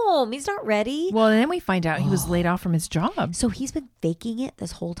home. He's not ready. Well, then we find out he was laid off from his job. So he's been faking it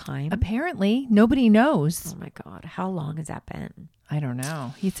this whole time? Apparently, nobody knows. Oh, my God. How long has that been? I don't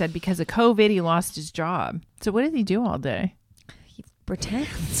know. He said because of COVID, he lost his job. So what does he do all day? He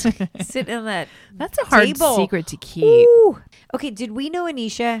pretends. Sitting on that That's a hard table. secret to keep. Ooh. Okay, did we know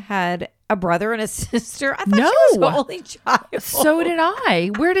Anisha had a brother and a sister? I thought she was the only child. So did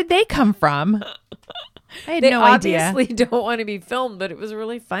I. Where did they come from? I had They no idea. obviously don't want to be filmed, but it was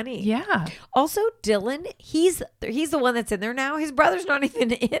really funny. Yeah. Also, Dylan, he's the one that's in there now. His brother's not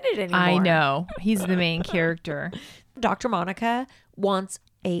even in it anymore. I know. He's the main character. Dr. Monica wants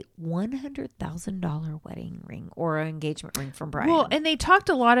a $100,000 wedding ring or an engagement ring from Brian. Well, and they talked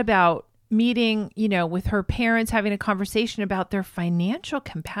a lot about meeting, with her parents, having a conversation about their financial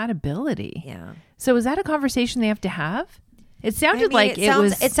compatibility. yeah. So is that a conversation they have to have? It sounded like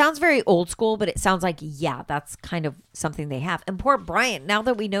it sounds very old school, but it sounds like, yeah, that's kind of something they have. And poor Brian, now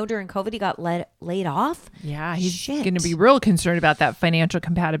that we know during COVID he got laid off. Yeah, he's Shit. going to be real concerned about that financial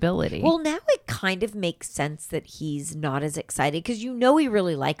compatibility. Well, now it kind of makes sense that he's not as excited because he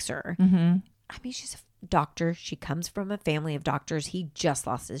really likes her. Mm-hmm. I mean, she's a doctor. She comes from a family of doctors. He just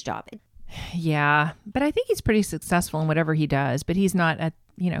lost his job. Yeah, but I think he's pretty successful in whatever he does, but he's not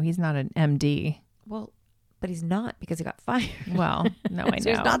he's not an MD. Well, but he's not because he got fired. Well, no, I know. So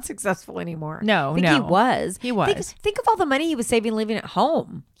he's not successful anymore. No, I think no. he was. He was. Think of all the money he was saving living at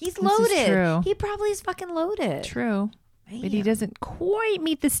home. He's This is loaded. true. He probably is fucking loaded. True. But he Man. doesn't quite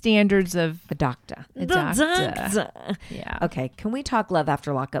meet the standards of A doctor. a doctor. Yeah. Okay, can we talk Love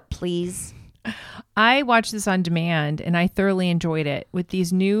After Lockup, please? I watched this on demand and I thoroughly enjoyed it with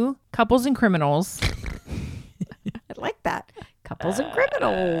these new couples and criminals. I like that. Couples and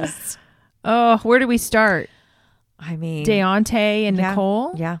criminals. Oh, where do we start? I mean, Deontay and yeah,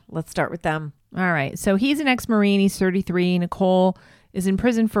 Nicole? Yeah, let's start with them. All right. So he's an ex-Marine. He's 33. Nicole is in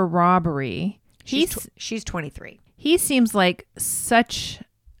prison for robbery. She's 23. He seems like such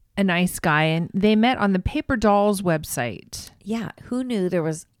a nice guy. And they met on the Paper Dolls website. Yeah, who knew there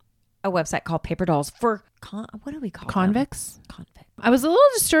was a website called Paper Dolls for what do we call them? Convicts? Convict. I was a little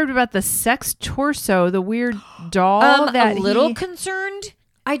disturbed about the sex torso, the weird doll that a little concerned.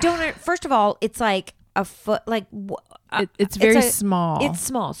 I don't. First of all, it's like a foot. Like it's very small. It's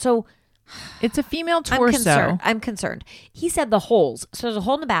small. So It's a female torso. I'm concerned. He said the holes. So there's a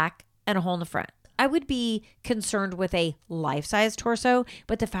hole in the back and a hole in the front. I would be concerned with a life-size torso,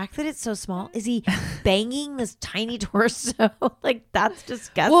 but the fact that it's so small, is he banging this tiny torso? Like, that's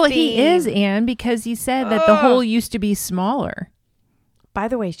disgusting. Well, he is, Anne, because he said that the hole used to be smaller. By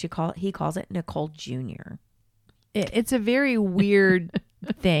the way, he calls it Nicole Jr. It's a very weird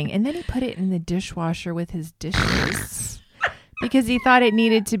thing. And then he put it in the dishwasher with his dishes because he thought it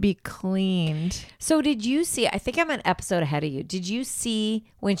needed to be cleaned. So did you see, I think I'm an episode ahead of you. Did you see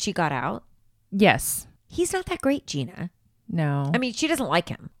when she got out? Yes. He's not that great, Gina. No. I mean, she doesn't like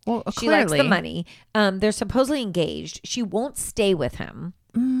him. Well, she clearly. likes the money. They're supposedly engaged. She won't stay with him.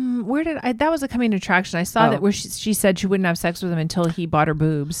 That was a coming attraction. I saw that where she said she wouldn't have sex with him until he bought her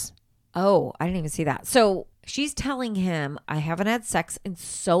boobs. Oh, I didn't even see that. So she's telling him, I haven't had sex in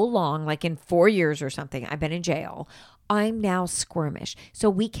so long, like in 4 years or something. I've been in jail. I'm now squirmish. So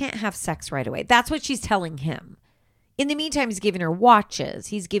we can't have sex right away. That's what she's telling him. In the meantime, he's giving her watches.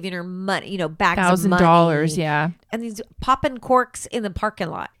 He's giving her money, bags of money. $1,000, yeah. And he's popping corks in the parking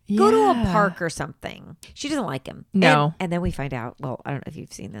lot. Go to a park or something. She doesn't like him. No. And then we find out, well, I don't know if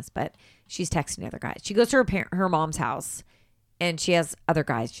you've seen this, but she's texting other guys. She goes to her mom's house, and she has other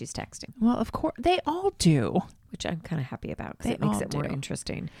guys she's texting. Well, of course, they all do. Which I'm kind of happy about because it makes it more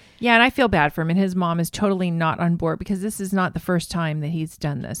interesting. Yeah, and I feel bad for him. And his mom is totally not on board because this is not the first time that he's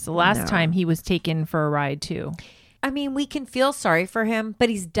done this. The last time he was taken for a ride, too. I mean, we can feel sorry for him, but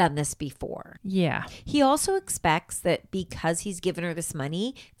he's done this before. Yeah. He also expects that because he's given her this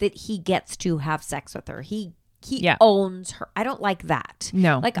money, that he gets to have sex with her. He owns her. I don't like that.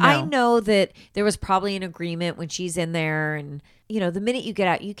 No. I know that there was probably an agreement when she's in there, and the minute you get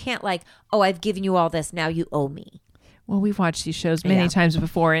out, you can't I've given you all this, now you owe me. Well, we've watched these shows many times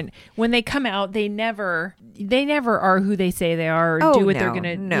before, and when they come out, they never are who they say they are, or do what they're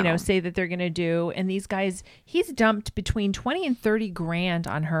gonna, say that they're gonna do. And these guys, he's dumped between $20,000 and $30,000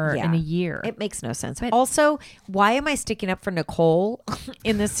 on her in a year. It makes no sense. But also, why am I sticking up for Nicole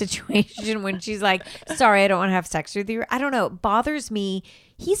in this situation when she's like, "Sorry, I don't want to have sex with you"? I don't know. It bothers me.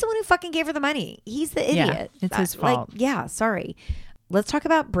 He's the one who fucking gave her the money. He's the idiot. Yeah, it's his fault. Sorry. Let's talk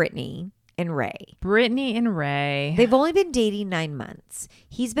about Brittany and Ray. Brittany and Ray. They've only been dating 9 months.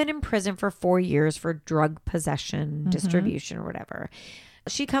 He's been in prison for 4 years for drug possession, distribution, or whatever.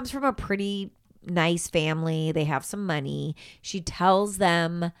 She comes from a pretty nice family. They have some money. She tells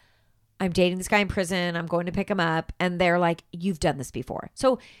them, I'm dating this guy in prison. I'm going to pick him up. And they're like, you've done this before.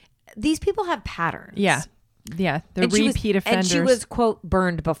 So these people have patterns. Yeah. Yeah. They're repeat offenders. And she was, quote,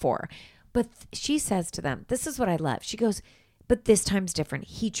 burned before. But she says to them, this is what I love. She goes, but this time's different.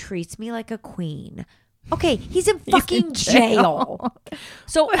 He treats me like a queen. Okay, he's in fucking jail.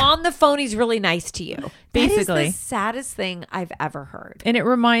 So on the phone, he's really nice to you. Basically. That is the saddest thing I've ever heard. And it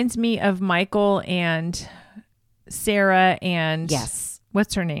reminds me of Michael and Sarah and... Yes.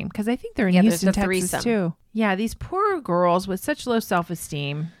 What's her name? Because I think they're in Houston, Texas, threesome. too. Yeah, these poor girls with such low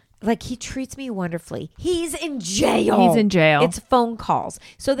self-esteem. Like, he treats me wonderfully. He's in jail. He's in jail. It's phone calls.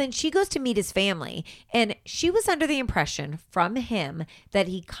 So then she goes to meet his family. And she was under the impression from him that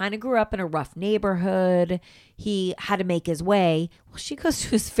he kind of grew up in a rough neighborhood. He had to make his way. Well, she goes to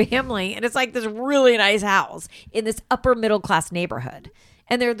his family, and it's like this really nice house in this upper middle class neighborhood.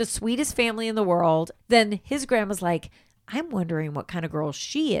 And they're the sweetest family in the world. Then his grandma's like, I'm wondering what kind of girl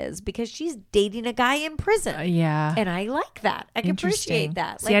she is because she's dating a guy in prison. Yeah. And I like that. I can appreciate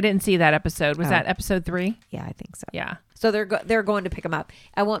that. See, I didn't see that episode. Was that episode 3? Yeah, I think so. Yeah. So they're going to pick him up.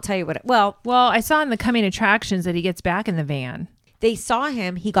 I won't tell you what. Well, I saw in the coming attractions that he gets back in the van. They saw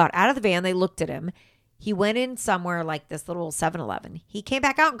him. He got out of the van. They looked at him. He went in somewhere like this little 7-Eleven. He came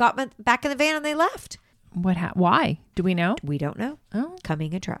back out and got back in the van, and they left. Why? Do we know? We don't know. Oh.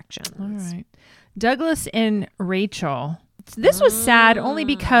 Coming attractions. All right. Douglas and Rachel. This was sad only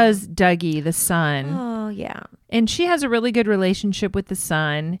because Dougie, the son. Oh, yeah. And she has a really good relationship with the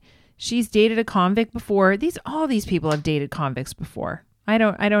son. She's dated a convict before. All these people have dated convicts before. I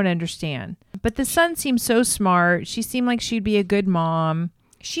don't understand. But the son seems so smart. She seemed like she'd be a good mom.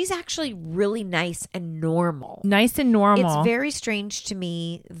 She's actually really nice and normal. Nice and normal. It's very strange to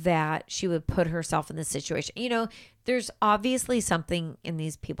me that she would put herself in this situation. There's obviously something in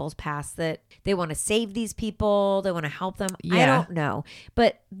these people's past that they want to save these people. They want to help them. Yeah. I don't know.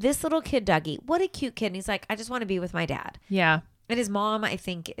 But this little kid, Dougie, what a cute kid. And he's like, I just want to be with my dad. Yeah. And his mom, I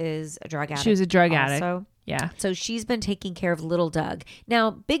think, is a drug addict. She was a drug addict. Also. Yeah. So she's been taking care of little Doug. Now,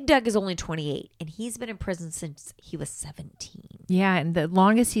 Big Doug is only 28, and he's been in prison since he was 17. Yeah, and the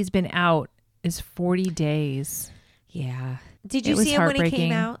longest he's been out is 40 days. Yeah. Did you see him when he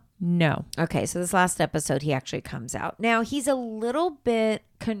came out? No. Okay, so this last episode, he actually comes out. Now, he's a little bit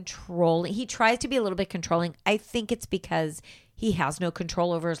controlling. He tries to be a little bit controlling. I think it's because he has no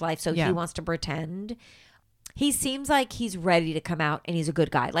control over his life, so Yeah. he wants to pretend. He seems like he's ready to come out and he's a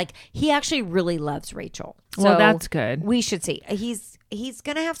good guy. Like he actually really loves Rachel. Well, So that's good. We should see. He's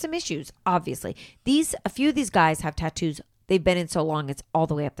going to have some issues, obviously. A few of these guys have tattoos. They've been in so long it's all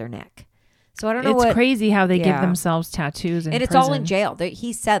the way up their neck. So I don't know It's crazy how they give Yeah. themselves tattoos in and it's prison. all in jail.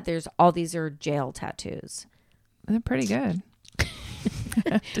 He said these are jail tattoos. They're pretty good.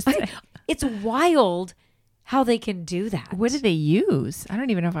 Just I- saying. It's wild how they can do that. What do they use? I don't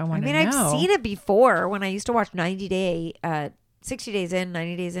even know if I want to know. I've seen it before when I used to watch 60 Days In,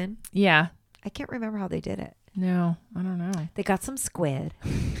 90 Days In. Yeah. I can't remember how they did it. No, I don't know. They got some squid.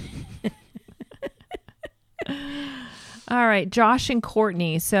 All right, Josh and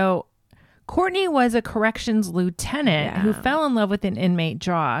Courtney. So Courtney was a corrections lieutenant who Yeah. fell in love with an inmate,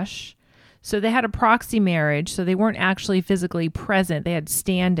 Josh. So they had a proxy marriage, so they weren't actually physically present. They had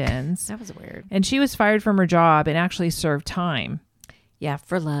stand-ins. That was weird. And she was fired from her job and actually served time Yeah,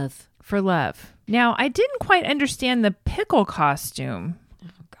 for love. for love. Now, I didn't quite understand the pickle costume. Oh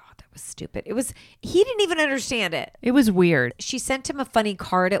God, that was stupid. He didn't even understand it. It was weird. She sent him a funny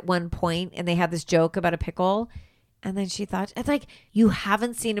card at one point and they had this joke about a pickle. And then she thought, it's like, you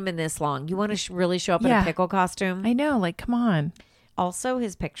haven't seen him in this long. You want to really show up in Yeah. a pickle costume? I know, like, come on. Also,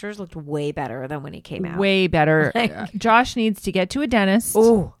 his pictures looked way better than when he came out. Way better. Like- Josh needs to get to a dentist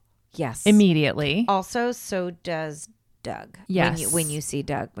Oh, yes. immediately. Also, so does Doug. Yes. When you see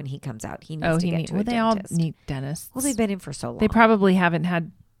Doug, when he comes out, he needs to get to a Well, they all dentist. need dentists. Well, they've been in for so long. They probably haven't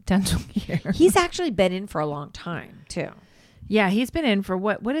had dental care. He's actually been in for a long time, too. Yeah, he's been in for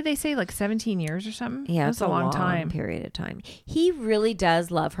what did they say, like 17 years or something? Yeah, That's it's a long time. period of time. He really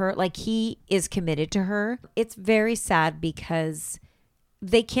does love her. Like, he is committed to her. It's very sad because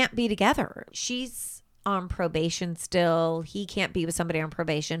they can't be together. She's on probation still. He can't be with somebody on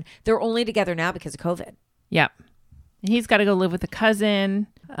probation. They're only together now because of COVID. Yep. And he's got to go live with a cousin.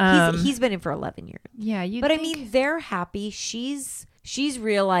 He's been in for 11 years. Yeah, you. But I mean, they're happy. She's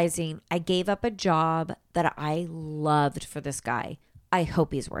realizing, I gave up a job that I loved for this guy. I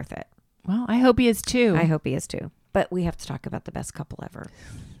hope he's worth it. well, I hope he is too. I hope he is too. But we have to talk about the best couple ever.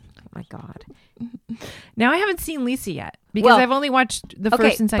 Oh my God. Now I haven't seen Lisa yet because Well, I've only watched the Okay,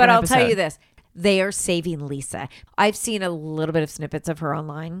 first and second but I'll episode. tell you this. They are saving Lisa. I've seen a little bit of snippets of her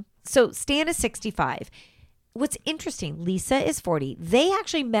online. So Stan is 65. What's interesting, Lisa is 40. They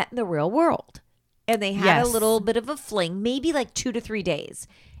actually met in the real world. And they had Yes. a little bit of a fling, maybe like 2 to 3 days.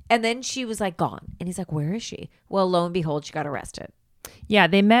 And then she was like gone. And he's like, where is she? Well, lo and behold, she got arrested. Yeah,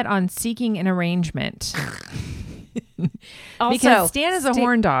 they met on Seeking an Arrangement. Also, Because Stan is a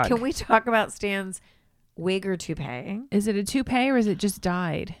horn dog. Can we talk about Stan's wig or toupee? Is it a toupee or is it just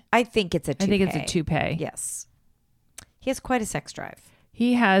dyed? I think it's a toupee. I think it's a toupee. Yes. He has quite a sex drive.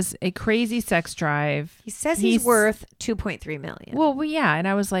 He has a crazy sex drive. He says he's worth $2.3 million. Well, yeah, and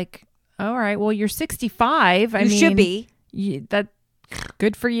I was like, all right, well, you're 65. I you mean, should be. That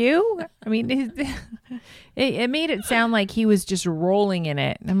good for you. I mean, it made it sound like he was just rolling in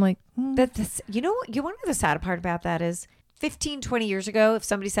it. And I'm like, You know what? You want to know the sad part about that is 15, 20 years ago, if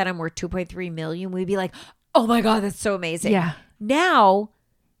somebody said I'm worth $2.3 million, we'd be like, oh my God, that's so amazing. yeah. Now,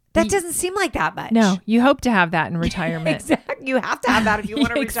 that doesn't seem like that much. No, you hope to have that in retirement. Exactly. You have to have that if you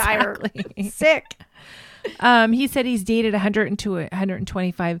want to retire. Exactly. Sick. He said he's dated 100 to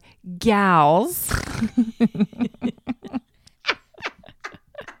 125 gals.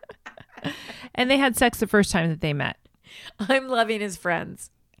 And they had sex the first time that they met. I'm loving his friends.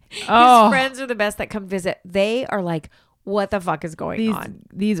 Oh. His friends are the best that come visit. They are like, what the fuck is going on?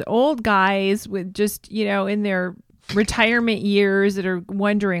 These old guys with just, in their retirement years that are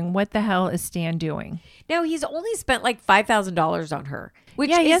wondering what the hell is Stan doing. Now, he's only spent like $5,000 on her, which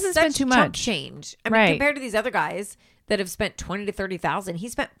Yeah, he is hasn't spent such too chump much. change. I mean, Right. compared to these other guys that have spent $20,000 to $30,000, he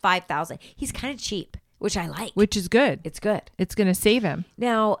spent $5,000. He's kind of cheap, which I like. Which is good. It's good. It's going to save him.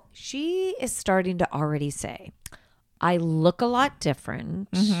 Now, she is starting to already say, I look a lot different.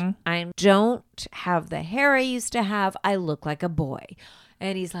 I don't have the hair I used to have. I look like a boy.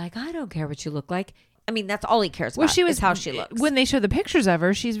 And he's like, I don't care what you look like. I mean, that's all he cares about is how she looks. When they show the pictures of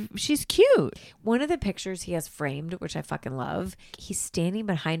her, she's cute. One of the pictures he has framed, which I fucking love, he's standing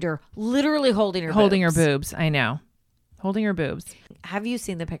behind her, literally holding her Boobs. I know. Holding her boobs. Have you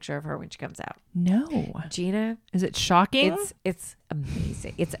seen the picture of her when she comes out? No. Gina, Is it shocking? it's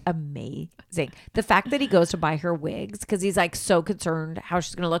amazing. It's amazing. The fact that he goes to buy her wigs because he's like so concerned how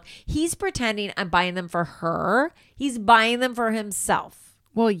she's going to look. He's pretending I'm buying them for her. He's buying them for himself.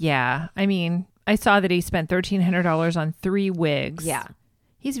 Well, yeah. I mean, I saw that he spent $1,300 on 3 wigs. Yeah.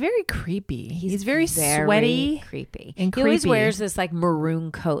 He's very creepy. He's very sweaty. creepy. and He always creepy. wears this like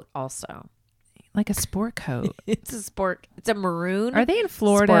maroon coat also. like a sport coat. It's a maroon. Are they in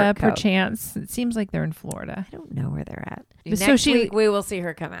Florida, sport coat. perchance? It seems like they're in Florida. I don't know where they're at. So Next she- week we will see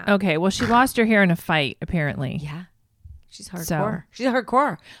her come out. Okay, well, she lost her hair in a fight, apparently. Yeah. She's hardcore. So- She's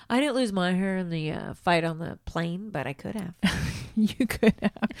hardcore. I didn't lose my hair in the fight on the plane, but I could have. You could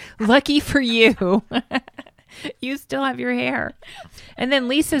have. Lucky for you. You still have your hair. And then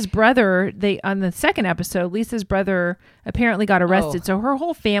Lisa's brother, on the second episode, Lisa's brother apparently got arrested. Oh. So her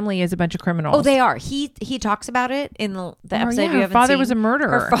whole family is a bunch of criminals. Oh, they are. He talks about it in the episode yeah, you her haven't father seen. was a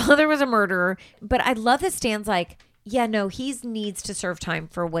murderer. Her father was a murderer. But I love that Stan's like, yeah, no, he needs to serve time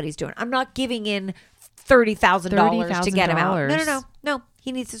for what he's doing. I'm not giving in $30,000 to get him out. No.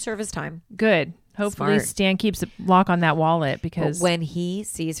 He needs to serve his time. Good. Hopefully Smart. Stan keeps a lock on that wallet because But when he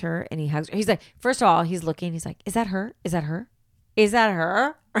sees her and he hugs her, he's like, first of all, he's looking. He's like, is that her? Is that her? Is that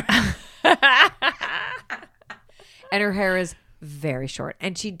her? And her hair is very short.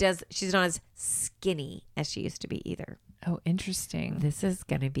 And she's not as skinny as she used to be either. oh, interesting. This is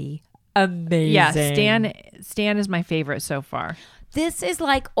going to be amazing. Yeah, Stan is my favorite so far. This is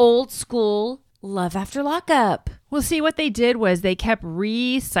like old school Love After Lockup. Well, see, what they did was they kept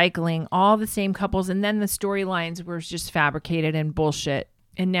recycling all the same couples, and then the storylines were just fabricated and bullshit.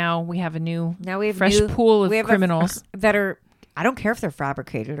 And now we have a new, fresh pool of criminals that are. I don't care if they're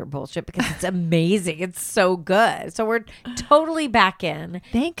fabricated or bullshit because it's amazing. It's so good. So we're totally back in.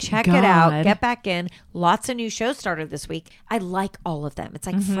 Check it out. Get back in. Lots of new shows started this week. I like all of them. It's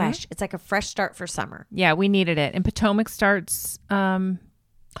like fresh. It's like a fresh start for summer. Yeah, we needed it. And Potomac starts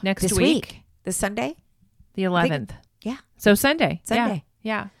next This week. This Sunday? The 11th. Yeah. So Sunday. Sunday.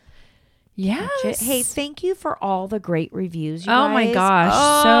 Yeah. Yes. Hey, thank you for all the great reviews, you Oh guys. my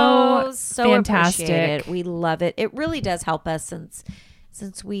gosh. So fantastic. Appreciate it. We love it. It really does help us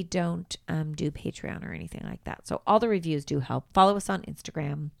since we don't do Patreon or anything like that. So all the reviews do help. Follow us on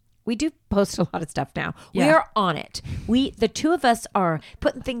Instagram. We do post a lot of stuff now. Yeah. We are on it. The two of us are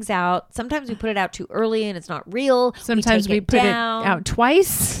putting things out. Sometimes we put it out too early and it's not real. Sometimes we put down. it out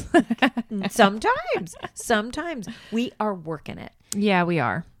twice. Sometimes we are working it. Yeah, we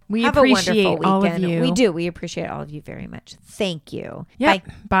are. We Have appreciate a wonderful all weekend. of you. We do. We appreciate all of you very much. Thank you. Yep.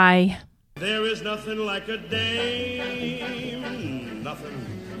 Bye. Bye. There is nothing like a dame, nothing